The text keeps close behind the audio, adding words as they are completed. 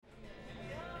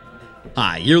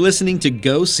Hi, you're listening to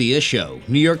Go See a Show,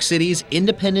 New York City's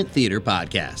independent theater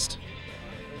podcast.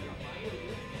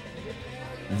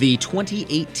 The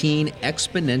 2018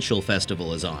 Exponential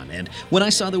Festival is on, and when I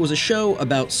saw there was a show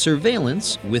about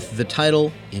surveillance with the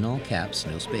title, in all caps,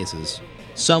 no spaces,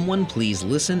 Someone Please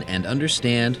Listen and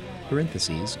Understand,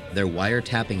 parentheses, they're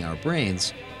wiretapping our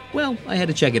brains, well, I had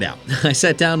to check it out. I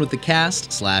sat down with the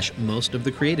cast / most of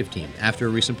the creative team after a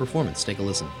recent performance. Take a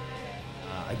listen.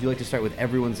 I do like to start with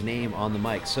everyone's name on the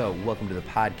mic. So, welcome to the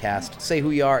podcast. Say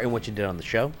who you are and what you did on the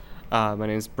show. My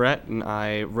name is Brett, and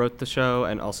I wrote the show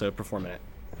and also perform in it.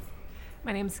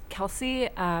 My name's Kelsey.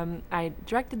 I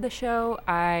directed the show,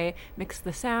 I mixed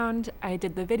the sound, I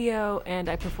did the video, and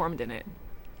I performed in it.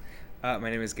 My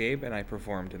name is Gabe, and I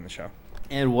performed in the show.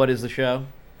 And what is the show?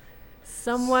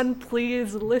 Someone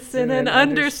please listen and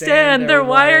understand. They're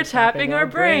wiretapping our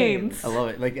brains. I love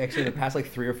it. Like, actually, the past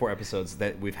 3 or 4 episodes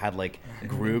that we've had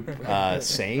group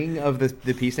saying of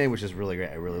the piece name, which is really great.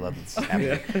 I really love this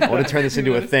happening. I want to turn this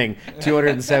into a thing.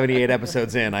 278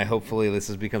 episodes in. Hopefully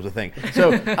this becomes a thing.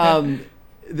 So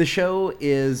the show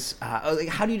is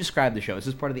how do you describe the show? Is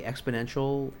this part of the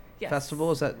Exponential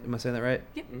Festival? Am I saying that right?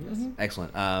 Yep. Mm-hmm.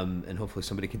 Excellent. And hopefully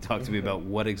somebody can talk to me about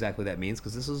what exactly that means,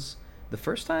 because this is the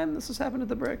first time this has happened at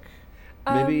the Brick.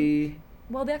 Maybe.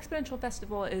 Well, the Exponential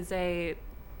Festival is a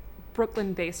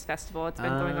Brooklyn-based festival. It's been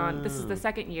going on. This is the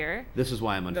second year. This is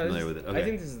why I'm unfamiliar with it. Okay. I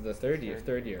think this is the third year.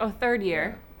 Oh, third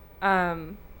year. Yeah.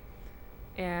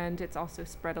 And it's also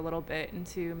spread a little bit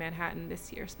into Manhattan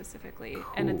this year specifically. Cool.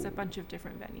 And it's a bunch of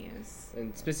different venues.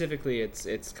 And specifically,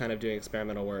 it's kind of doing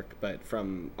experimental work, but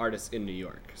from artists in New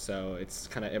York. So it's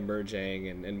kind of emerging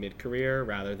and mid-career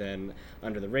rather than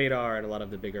under the radar. And a lot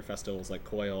of the bigger festivals like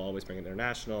Coil always bring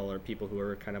international or people who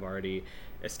are kind of already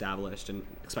established. And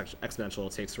Exponential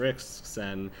takes risks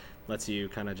and lets you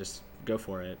kind of just go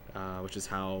for it, which is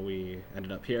how we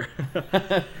ended up here.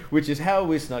 Which is how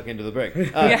we snuck into the Brick.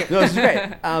 No, this is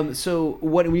great. So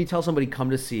when you tell somebody,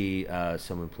 come to see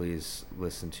Someone Please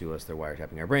Listen to Us, they're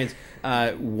wiretapping our brains,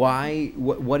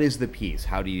 what is the piece?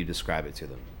 How do you describe it to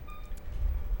them?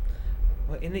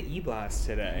 Well, in the E-Blast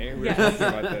today, we were talking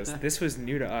about this. This was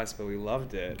new to us, but we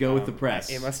loved it. Go with the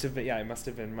press. It must have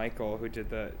been Michael who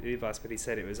did the E-Blast, but he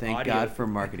said it was Thank audio. God for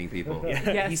marketing people.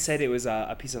 Yes. He said it was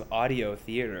a piece of audio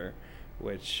theater,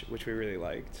 which we really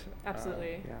liked.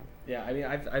 Absolutely. Yeah, I mean,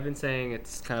 I've been saying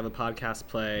it's kind of a podcast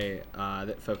play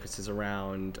that focuses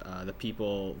around the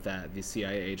people that the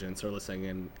CIA agents are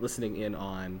listening in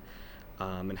on,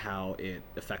 and how it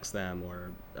affects them,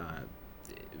 or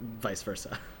vice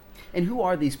versa. And who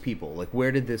are these people? Like,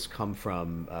 where did this come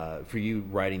from for you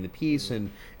writing the piece,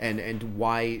 and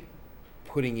why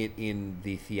putting it in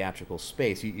the theatrical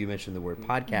space? You mentioned the word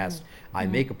podcast. Mm-hmm. I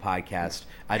make a podcast.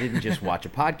 I didn't just watch a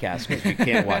podcast, because you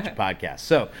can't watch a podcast.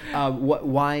 So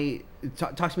why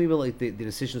talk to me about the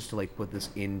decisions to put this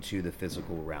into the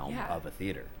physical realm of a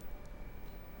theater.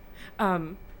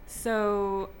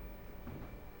 So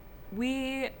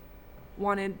we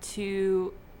wanted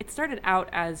to, it started out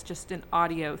as just an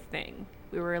audio thing.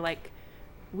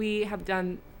 We have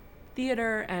done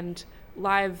theater and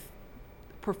live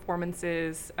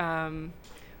performances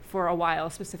for a while,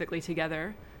 specifically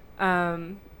together.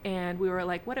 And we were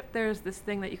like, what if there's this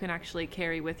thing that you can actually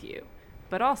carry with you?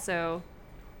 But also,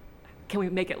 can we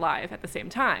make it live at the same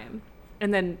time?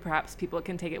 And then perhaps people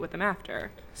can take it with them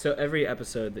after. So every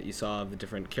episode that you saw of the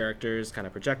different characters kind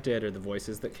of projected, or the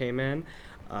voices that came in,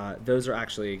 those are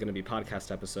actually going to be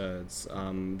podcast episodes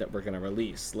that we're going to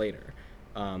release later,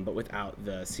 but without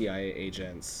the CIA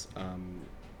agents'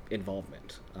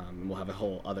 involvement. We'll have a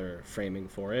whole other framing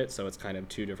for it, so it's kind of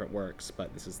 2 different works,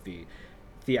 but this is the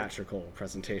theatrical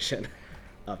presentation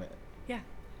of it. Yeah.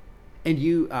 And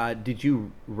you did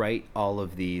you write all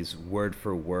of these word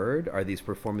for word? Are these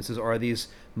performances, or are these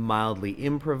mildly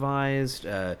improvised?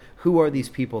 Who are these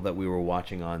people that we were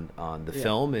watching on the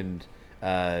film, and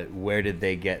where did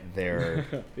they get their?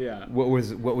 What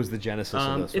was the genesis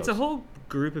of those? It's a whole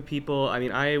group of people. I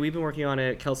mean, we've been working on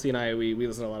it. Kelsey and I, we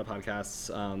listen to a lot of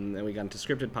podcasts, and we got into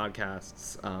scripted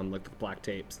podcasts, like the Black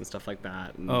Tapes and stuff like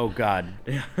that. And oh God,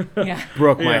 yeah,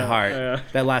 broke my heart.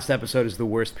 That last episode is the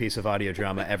worst piece of audio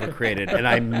drama ever created, and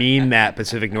I mean that.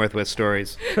 Pacific Northwest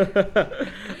Stories.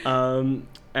 And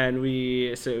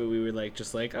we were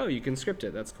oh, you can script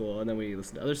it. That's cool. And then we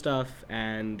listened to other stuff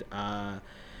and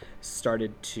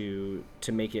started to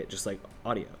make it just like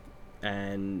audio.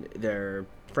 And they're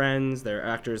friends, they're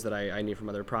actors that I knew from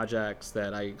other projects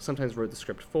that I sometimes wrote the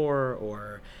script for,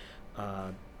 or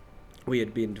we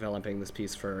had been developing this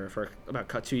piece for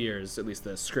about 2 years, at least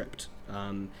the script.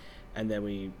 and then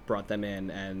we brought them in,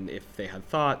 and if they had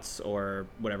thoughts or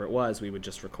whatever it was, we would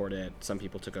just record it. Some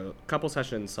people took a couple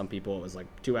sessions, some people it was like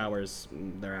 2 hours,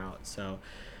 and they're out. So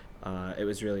it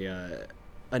was really a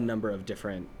number of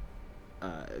different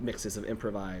mixes of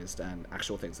improvised and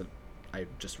actual things that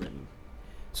I've just written.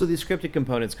 So the scripted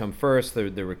components come first,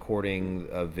 the recording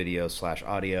of video /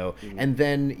 audio, and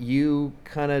then you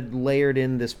kind of layered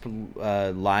in this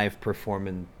live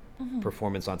performance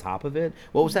on top of it.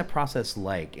 What was that process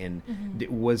like? And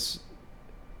was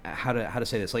how to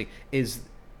say this? Like, is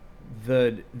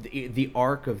the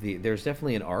arc of there's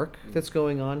definitely an arc that's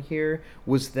going on here.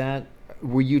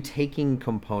 Were you taking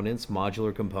components,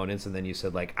 modular components, and then you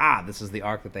said like, this is the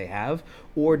arc that they have?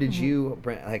 Or did you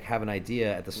like have an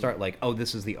idea at the start like, oh,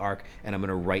 this is the arc and I'm going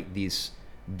to write these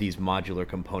modular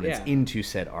components into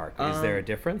said arc? Is there a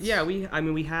difference? Yeah,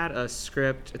 we had a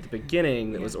script at the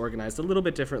beginning that was organized a little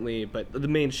bit differently, but the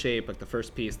main shape, like the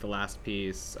first piece, the last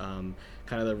piece, kind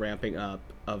of the ramping up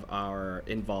of our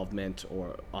involvement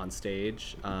or on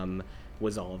stage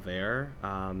was all there.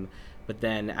 But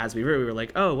then as we were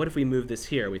like, oh, what if we move this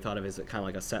here? We thought of it as kind of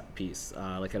like a set piece,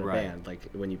 like in a band. Like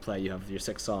when you play, you have your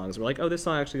 6 songs. We're like, oh, this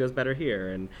song actually goes better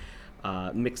here. And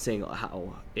mixing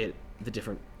how the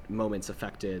different moments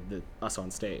affected us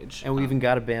on stage. And we even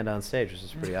got a band on stage, which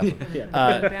is pretty awesome. Band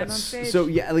on stage. So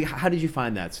yeah, like how did you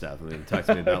find that stuff? I mean, talk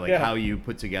to me about like how you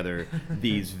put together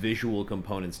these visual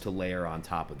components to layer on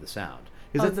top of the sound.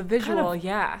 The visual,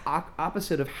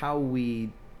 opposite of how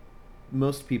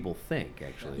most people think,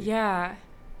 actually. Yeah.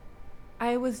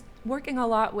 I was working a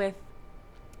lot with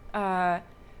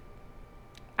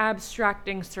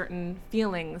abstracting certain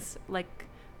feelings, like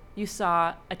you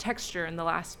saw a texture in the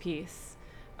last piece,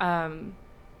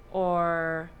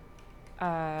 or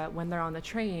when they're on the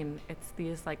train, it's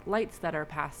these like lights that are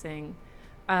passing.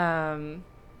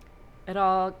 It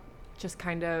all just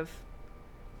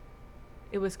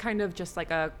it was kind of just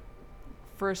like a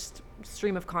first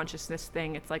stream of consciousness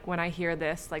thing. It's like when I hear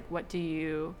this, like what do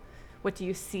you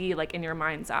see like in your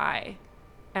mind's eye,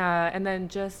 and then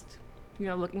just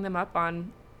looking them up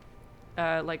on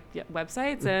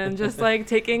websites and just like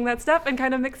taking that stuff and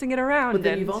kind of mixing it around. But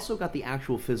then you've also got the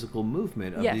actual physical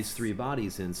movement of these 3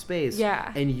 bodies in space.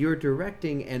 Yeah. And you're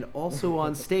directing and also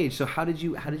on stage. So how did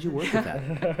you work with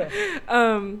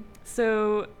that?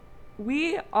 So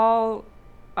we all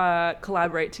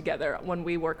collaborate together when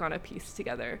we work on a piece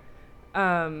together.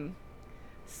 So,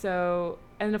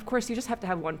 and of course you just have to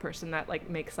have one person that like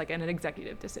makes like an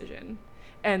executive decision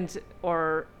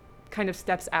or kind of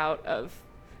steps out of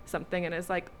something and is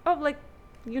like, oh, like,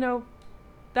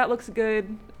 that looks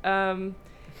good.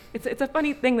 It's a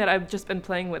funny thing that I've just been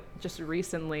playing with just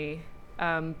recently,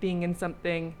 being in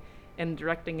something and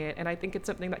directing it. And I think it's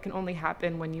something that can only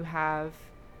happen when you have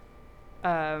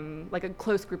like a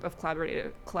close group of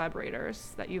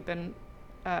collaborators that you've been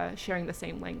sharing the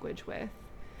same language with.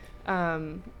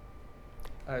 I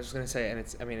was just going to say, and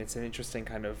it's an interesting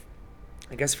kind of,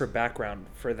 I guess, for background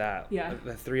for that. Yeah.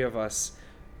 The 3 of us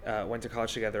went to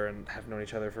college together and have known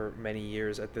each other for many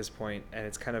years at this point, and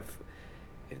it's kind of,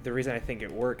 the reason I think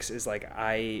it works is like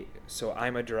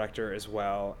I'm a director as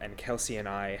well, and Kelsey and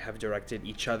I have directed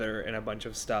each other in a bunch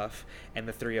of stuff, and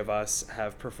the 3 of us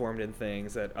have performed in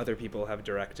things that other people have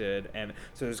directed, and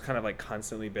so there's kind of like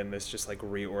constantly been this just like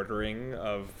reordering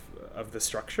of the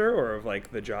structure or of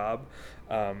like the job,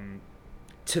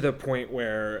 to the point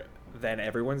where then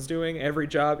everyone's doing every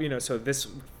job, so this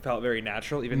felt very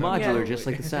natural, even modular, just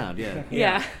like the sound.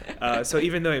 So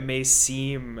even though it may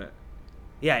seem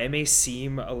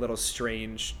a little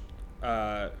strange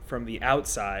from the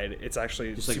outside, it's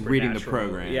actually just like reading the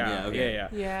program.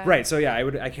 Yeah. Right. So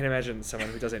I can imagine someone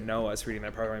who doesn't know us reading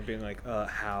that program being like,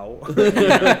 how?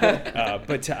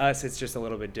 But to us, it's just a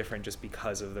little bit different just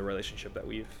because of the relationship that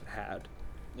we've had.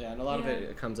 Yeah, and a lot of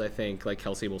it comes, I think, like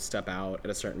Kelsey will step out at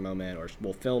a certain moment or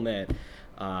we'll film it.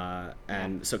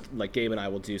 And so like Gabe and I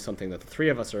will do something that the 3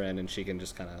 of us are in, and she can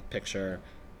just kind of picture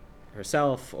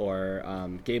herself, or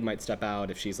Gabe might step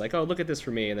out if she's like, oh, look at this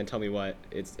for me, and then tell me what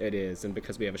it is. And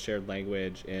because we have a shared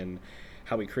language in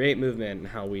how we create movement and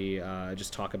how we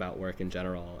just talk about work in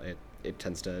general, it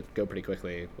tends to go pretty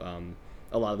quickly.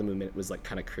 A lot of the movement was like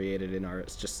kind of created in our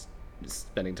just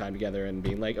spending time together and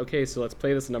being like, okay, so let's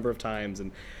play this a number of times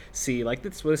and see like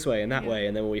this way and that way,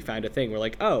 and then when we find a thing, we're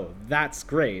like, oh, that's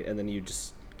great, and then you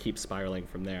just keep spiraling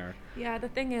from there. Yeah, the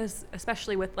thing is,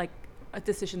 especially with like a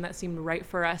decision that seemed right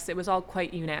for us, it was all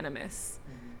quite unanimous.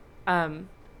 Unless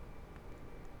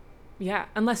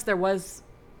there was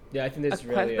Yeah, I think there's a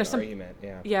really an there's some- argument.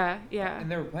 Yeah. Yeah, yeah. And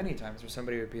there were plenty of times where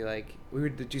somebody would be like, we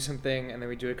would do something and then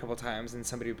we'd do it a couple times and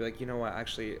somebody would be like, you know what,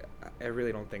 actually, I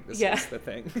really don't think this Yeah. is the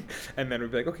thing. And then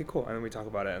we'd be like, okay, cool. And then we talk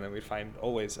about it and then we'd find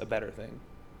always a better thing.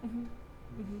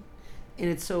 And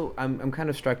it's so I'm kind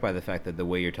of struck by the fact that the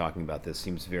way you're talking about this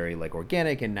seems very like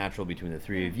organic and natural between the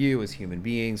three of you as human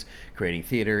beings creating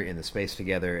theater in the space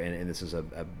together, and this is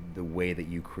the way that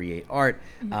you create art.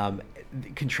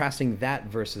 Contrasting that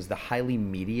versus the highly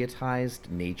mediatized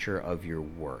nature of your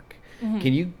work.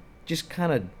 Can you just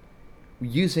kind of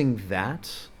using that?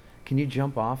 Can you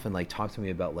jump off and like talk to me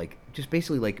about like just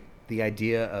basically like the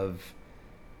idea of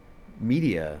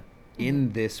media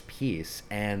in this piece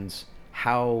and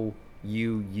how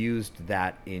you used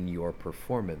that in your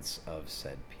performance of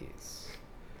said piece?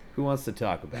 Who wants to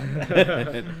talk about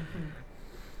that?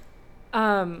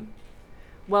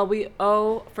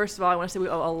 Well, first of all, I want to say we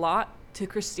owe a lot to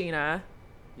Christina.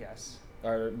 Yes.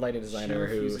 Our lighting designer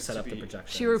who refuses set to up the be-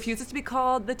 projection. She refuses to be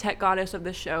called the tech goddess of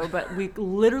the show, but we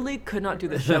literally could not do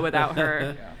the show without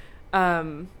her.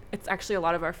 It's actually a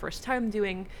lot of our first time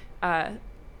doing,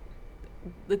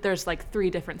 there's like 3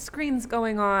 different screens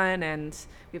going on, and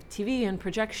we have TV and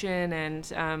projection,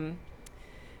 and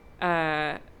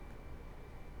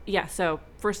yeah, so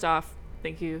first off,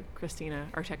 thank you, Christina,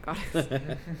 our tech goddess.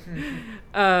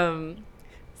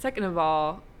 Second of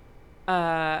all,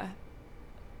 can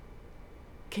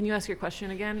you ask your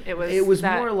question again? It was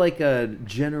that, more like a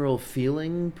general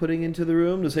feeling putting into the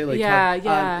room to say like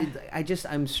Yeah.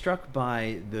 I'm struck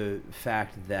by the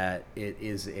fact that it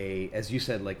is as you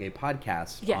said, like a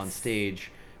podcast Yes. on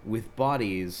stage with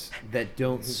bodies that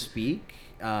don't speak.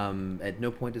 At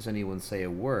no point does anyone say a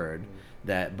word.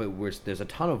 But there's a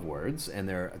ton of words, and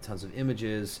there are tons of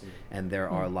images, and there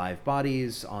are live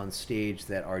bodies on stage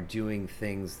that are doing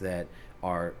things that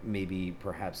are maybe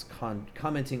perhaps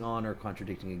commenting on or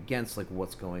contradicting against like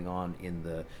what's going on in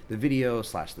the video /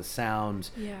 the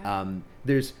sound. Yeah.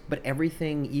 But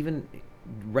everything, even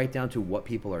right down to what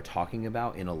people are talking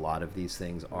about in a lot of these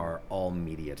things, are all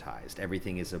mediatized.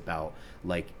 Everything is about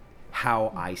like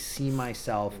how I see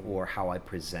myself or how I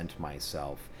present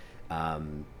myself,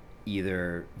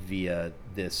 either via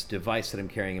this device that I'm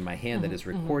carrying in my hand that is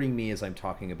recording me as I'm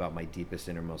talking about my deepest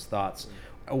innermost thoughts,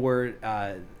 or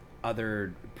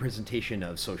other presentation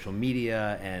of social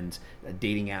media and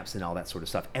dating apps and all that sort of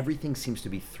stuff. Everything seems to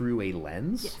be through a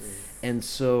lens. Yes. And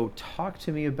so talk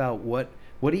to me about what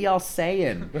are y'all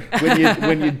saying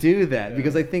when you do that?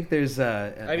 Because I think there's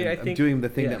I'm doing the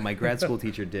thing that my grad school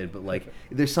teacher did, but like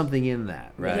there's something in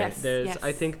that, right? Yes.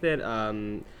 I think that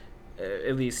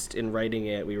at least in writing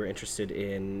it, we were interested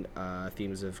in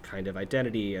themes of kind of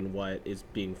identity and what is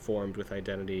being formed with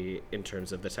identity in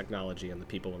terms of the technology and the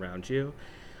people around you.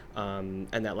 And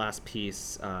that last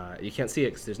piece, you can't see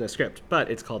it because there's no script,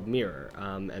 but it's called Mirror.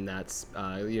 And that's,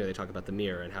 they talk about the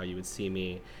mirror and how you would see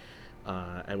me.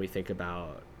 And we think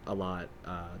about a lot,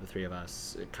 the three of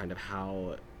us, kind of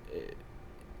how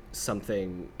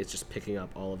something is just picking up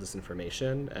all of this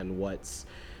information and what's,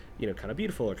 kind of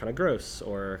beautiful or kind of gross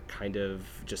or kind of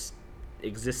just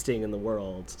existing in the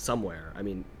world somewhere. I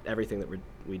mean, everything that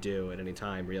we do at any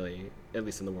time, really, at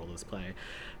least in the world of this play,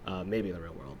 maybe in the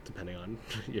real world, depending on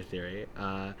your theory,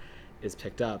 is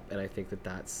picked up. And I think that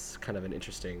that's kind of an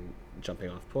interesting jumping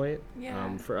off point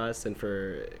for us and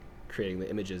for creating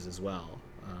the images as well,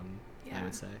 I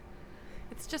would say.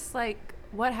 It's just like,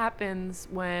 what happens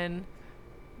when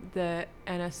the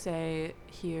NSA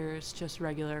hears just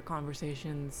regular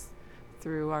conversations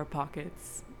through our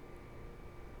pockets?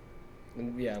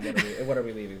 And what are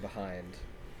we leaving behind?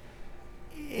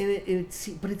 And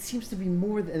but it seems to be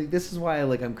more than, this is why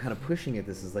I'm kind of pushing at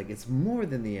this, is like it's more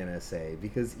than the NSA,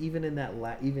 because even in that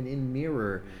even in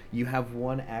Mirror, you have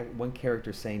one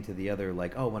character saying to the other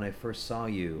like, oh, when I first saw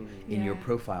you in your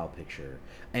profile picture,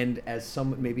 and as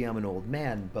maybe I'm an old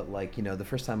man, but like the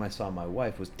first time I saw my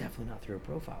wife was definitely not through a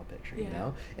profile picture,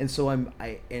 and so and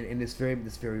it's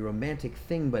this very romantic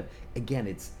thing, but again,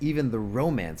 it's even the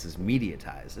romance is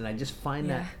mediatized, and I just find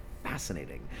that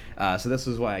fascinating. So this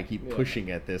is why I keep pushing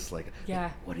at this, like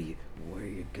where are you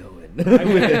going with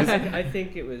this? I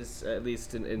think it was, at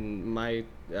least in my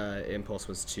impulse,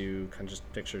 was to kind of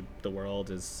just picture the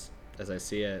world as I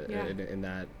see it, in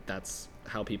that's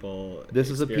how people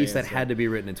this is a piece that experience had to be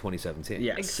written in 2017.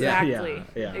 Yes. Exactly.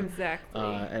 Yeah. Exactly.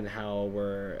 And how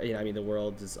we're, the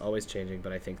world is always changing,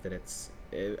 but I think that it's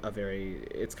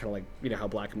it's kind of like, how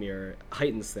Black Mirror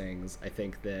heightens things. I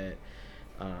think that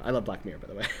I love Black Mirror, by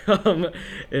the way,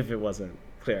 if it wasn't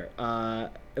clear.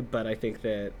 But I think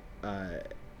that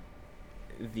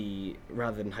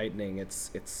rather than heightening,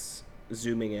 it's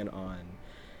zooming in on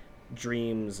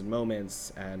dreams and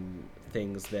moments and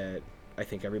things that I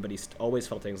think everybody's always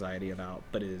felt anxiety about,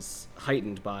 but is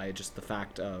heightened by just the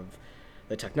fact of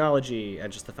the technology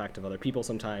and just the fact of other people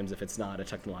sometimes if it's not a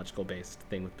technological based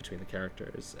thing between the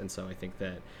characters. And so I think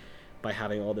that by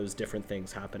having all those different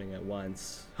things happening at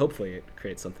once, hopefully it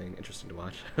creates something interesting to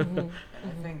watch. I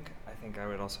think I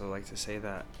would also like to say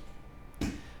that,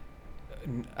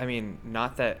 I mean,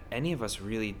 not that any of us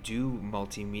really do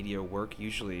multimedia work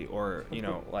usually, or, you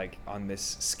know, like on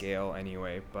this scale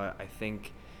anyway, but I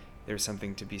think there's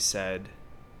something to be said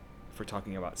for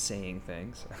talking about saying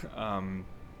things,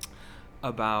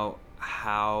 about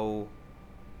how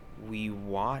we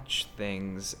watch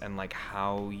things and like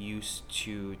how used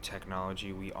to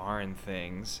technology we are in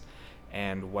things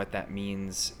and what that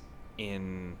means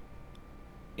in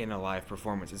a live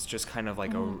performance. It's just kind of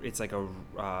like a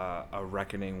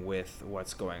reckoning with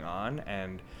what's going on,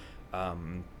 and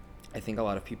I think a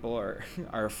lot of people are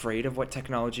afraid of what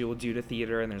technology will do to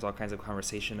theater, and there's all kinds of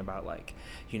conversation about like,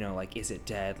 you know, like, is it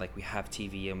dead? Like, we have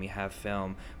TV and we have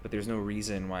film, but there's no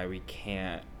reason why we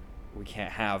can't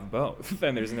have both,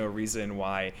 and there's no reason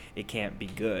why it can't be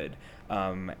good.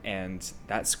 And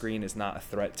that screen is not a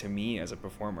threat to me as a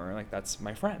performer. Like, that's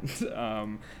my friend.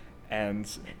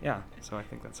 And yeah, so I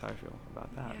think that's how I feel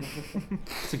about that.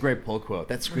 It's a great pull quote.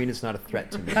 That screen is not a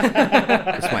threat to me.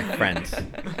 It's my friend.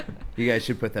 You guys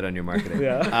should put that on your marketing.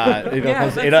 Yeah.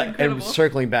 That's incredible. And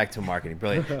circling back to marketing,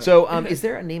 brilliant. So, is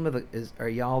there a name of are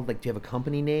y'all like? Do you have a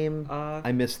company name?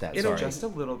 I missed that. It's Sorry. just a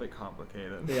little bit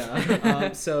complicated.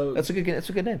 Yeah. So That's a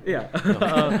good name.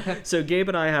 Yeah. So Gabe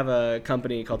and I have a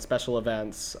company called Special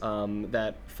Events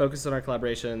that focuses on our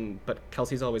collaboration, but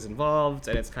Kelsey's always involved,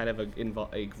 and it's kind of a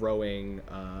growing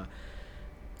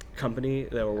company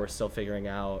that we're still figuring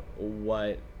out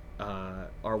what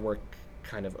our work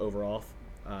kind of overall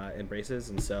embraces.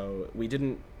 And so we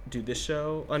didn't do this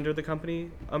show under the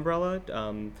company umbrella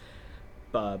because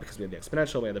we have the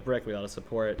Exponential, we have the Brick, we have a lot of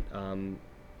support.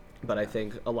 But I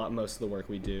think most of the work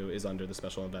we do is under the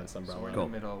Special Events umbrella. So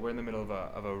we're in the middle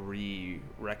of a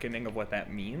re-reckoning of what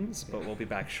that means, but we'll be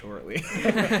back shortly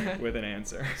with an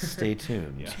answer. Stay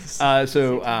tuned. Yes.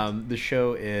 The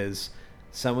show is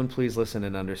Someone Please Listen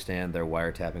and Understand. They're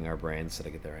wiretapping our brains. Did I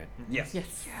get that right? Yes.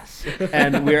 Yes.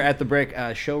 And we're at the Brick.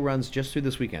 Show runs just through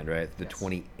this weekend, right? The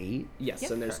 28th? Yes,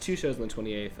 Yep. and there's 2 shows on the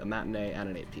 28th, a matinee and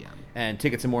an 8 p.m. And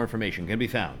tickets and more information can be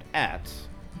found at...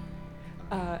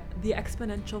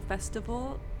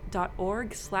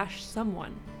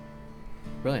 theexponentialfestival.org/someone.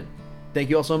 Brilliant. Thank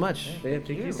you all so much. Thank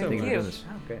you so Thank you for much. doing this.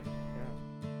 Okay.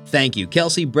 Thank you,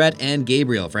 Kelsey, Brett, and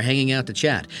Gabriel for hanging out to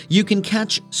chat. You can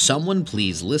catch Someone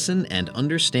Please Listen and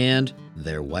Understand.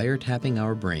 They're wiretapping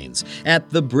our brains at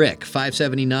The Brick,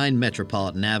 579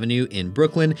 Metropolitan Avenue in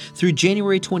Brooklyn through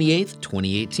January 28th,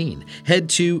 2018. Head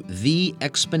to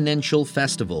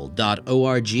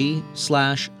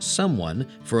theexponentialfestival.org/someone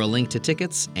for a link to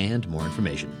tickets and more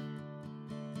information.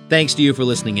 Thanks to you for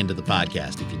listening into the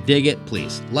podcast. If you dig it,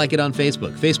 please like it on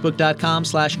Facebook,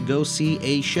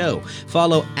 facebook.com/GoSeeAShow.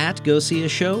 Follow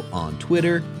 @GoSeeAShow on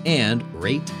Twitter, and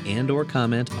rate and or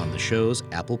comment on the show's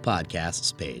Apple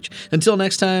Podcasts page. Until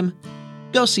next time,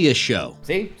 go see a show.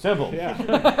 See? Simple. Yeah.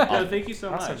 Thank you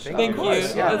so much. Awesome. Thank you.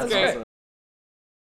 Yeah, That's great.